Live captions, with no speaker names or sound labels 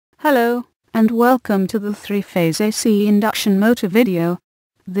Hello, and welcome to the three-phase AC induction motor video.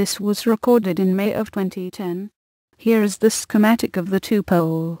 This was recorded in May of 2010. Here is the schematic of the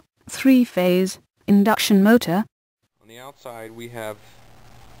two-pole, three-phase, induction motor. On the outside we have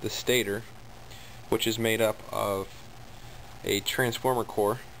the stator, which is made up of a transformer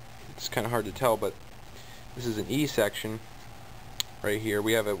core. It's kind of hard to tell, but this is an E section right here.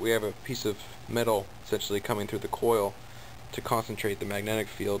 We have a piece of metal essentially coming through the coil to concentrate the magnetic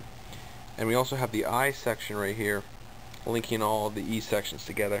field, and we also have the I section right here linking all of the E sections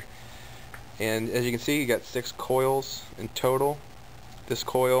together. And as you can see, you got 6 coils in total. This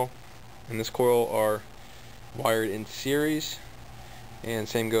coil and this coil are wired in series, and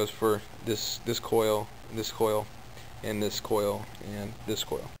same goes for this coil, this coil, and this coil, and this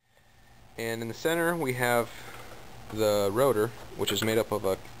coil. And in the center we have the rotor, which is made up of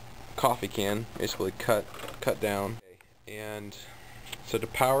a coffee can, basically cut down. And so to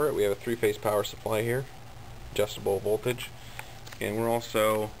power it, we have a three-phase power supply here, adjustable voltage, and we're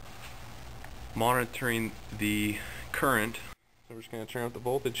also monitoring the current. So we're just going to turn up the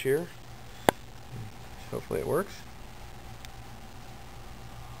voltage here. Hopefully it works.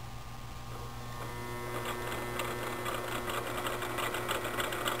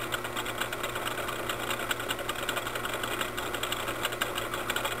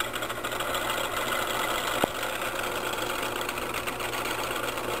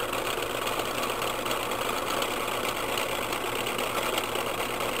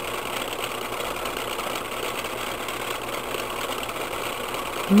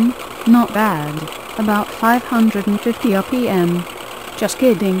 Not bad. About 550 RPM. Just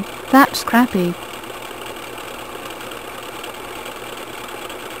kidding, that's crappy.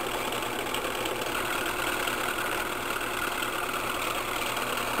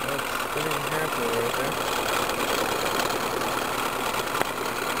 That's spinning happily right there.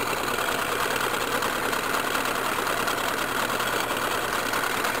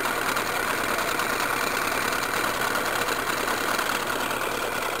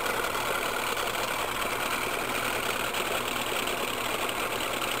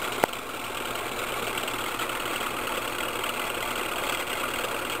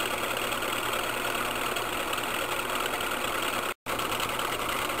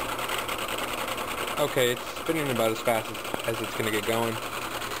 Okay, it's spinning about as fast as it's going to get going.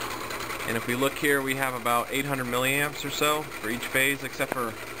 And if we look here, we have about 800 milliamps or so for each phase, except for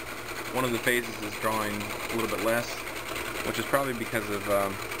one of the phases is drawing a little bit less, which is probably because of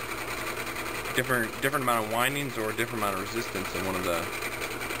different amount of windings or different amount of resistance in one of the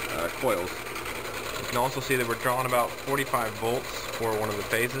coils. You can also see that we're drawing about 45 volts for one of the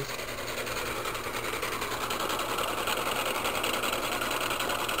phases.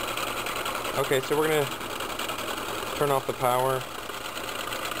 Okay, so we're going to turn off the power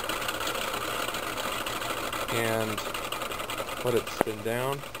and let it spin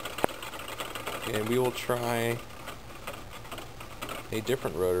down, and we will try a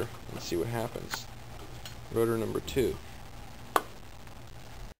different rotor and see what happens. Rotor number 2.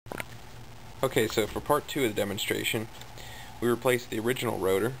 Okay, so for part 2 of the demonstration, we replaced the original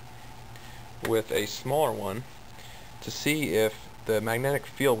rotor with a smaller one to see if the magnetic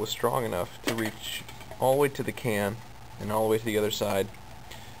field was strong enough to reach all the way to the can and all the way to the other side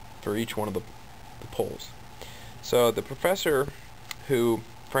for each one of the poles. So the professor, who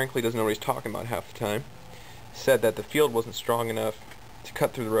frankly doesn't know what he's talking about half the time, said that the field wasn't strong enough to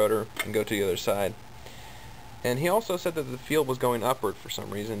cut through the rotor and go to the other side. And he also said that the field was going upward for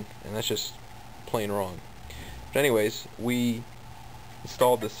some reason, and that's just plain wrong. But anyways, we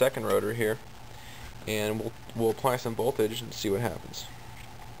installed the second rotor here, and we'll apply some voltage and see what happens.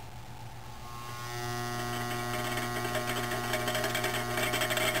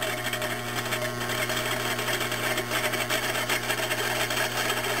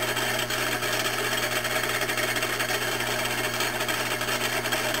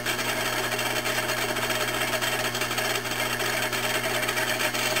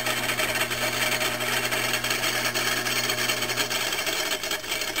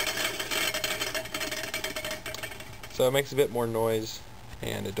 So it makes a bit more noise,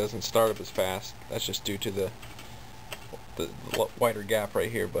 and it doesn't start up as fast. That's just due to the wider gap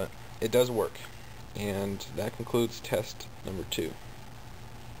right here, but it does work. And that concludes test number 2.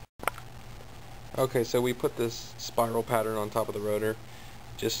 Okay, so we put this spiral pattern on top of the rotor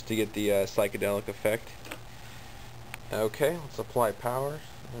just to get the psychedelic effect. Okay, let's apply power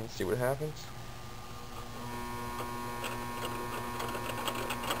and see what happens.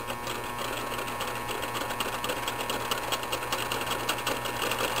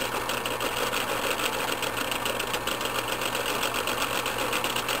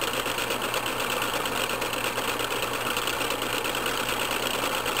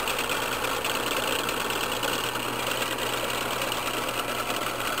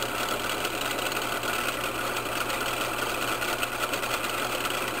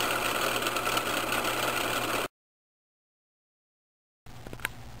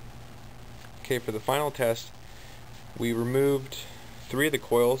 Okay, for the final test, we removed 3 of the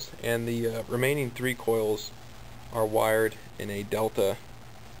coils, and the remaining 3 coils are wired in a delta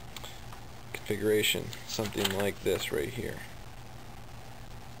configuration, something like this right here.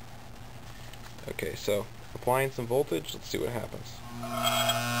 Okay, so applying some voltage, let's see what happens.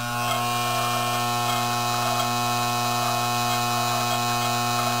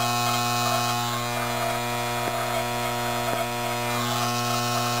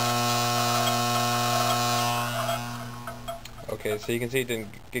 Okay, so you can see it didn't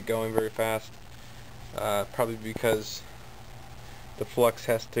get going very fast, probably because the flux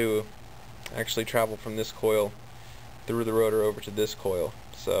has to actually travel from this coil through the rotor over to this coil.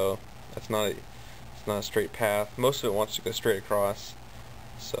 So it's not a straight path. Most of it wants to go straight across,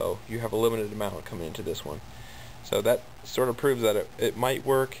 so you have a limited amount coming into this one. So that sort of proves that it might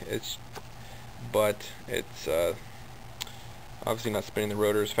work, but it's obviously not spinning the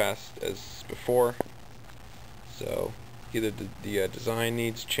rotor as fast as before. So either the design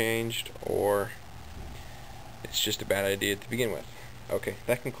needs changed, or it's just a bad idea to begin with. Okay,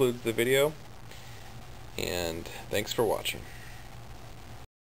 that concludes the video, and thanks for watching.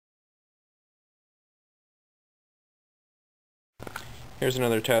 Here's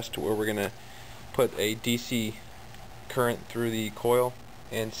another test where we're going to put a DC current through the coil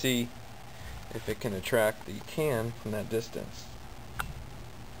and see if it can attract the can from that distance.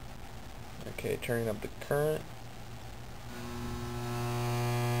 Okay, turning up the current.